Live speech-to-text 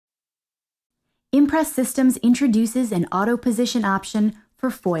ImPress Systems introduces an auto position option for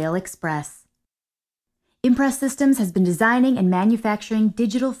foil express. ImPress Systems has been designing and manufacturing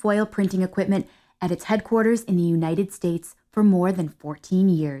digital foil printing equipment at its headquarters in the United States for more than 14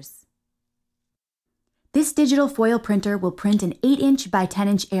 years. This digital foil printer will print an 8-inch by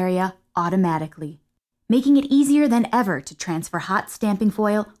 10-inch area automatically, making it easier than ever to transfer hot stamping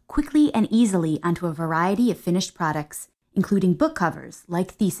foil quickly and easily onto a variety of finished products, including book covers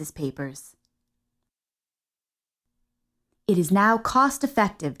like thesis papers. It is now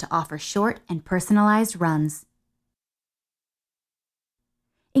cost-effective to offer short and personalized runs.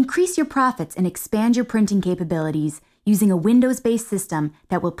 Increase your profits and expand your printing capabilities using a Windows-based system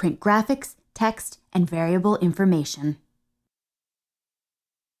that will print graphics, text, and variable information.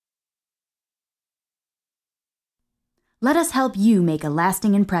 Let us help you make a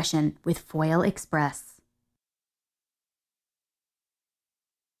lasting impression with Foil Express.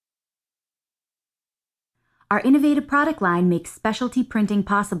 Our innovative product line makes specialty printing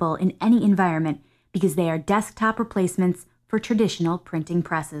possible in any environment because they are desktop replacements for traditional printing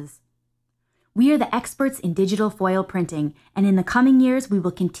presses. We are the experts in digital foil printing, and in the coming years, we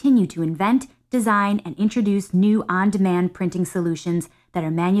will continue to invent, design, and introduce new on-demand printing solutions that are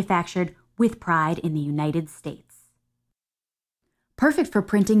manufactured with pride in the United States. Perfect for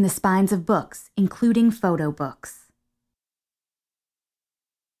printing the spines of books, including photo books,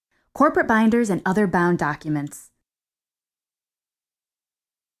 corporate binders and other bound documents,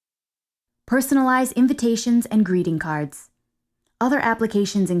 personalize invitations and greeting cards. Other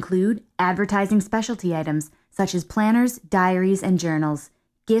applications include advertising specialty items such as planners, diaries, and journals,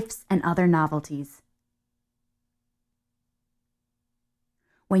 gifts, and other novelties.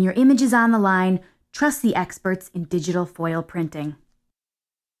 When your image is on the line, trust the experts in digital foil printing.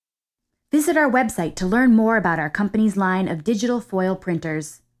 Visit our website to learn more about our company's line of digital foil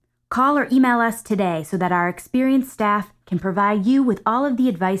printers. Call or email us today so that our experienced staff can provide you with all of the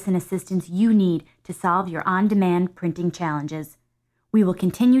advice and assistance you need to solve your on-demand printing challenges. We will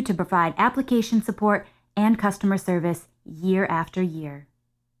continue to provide application support and customer service year after year.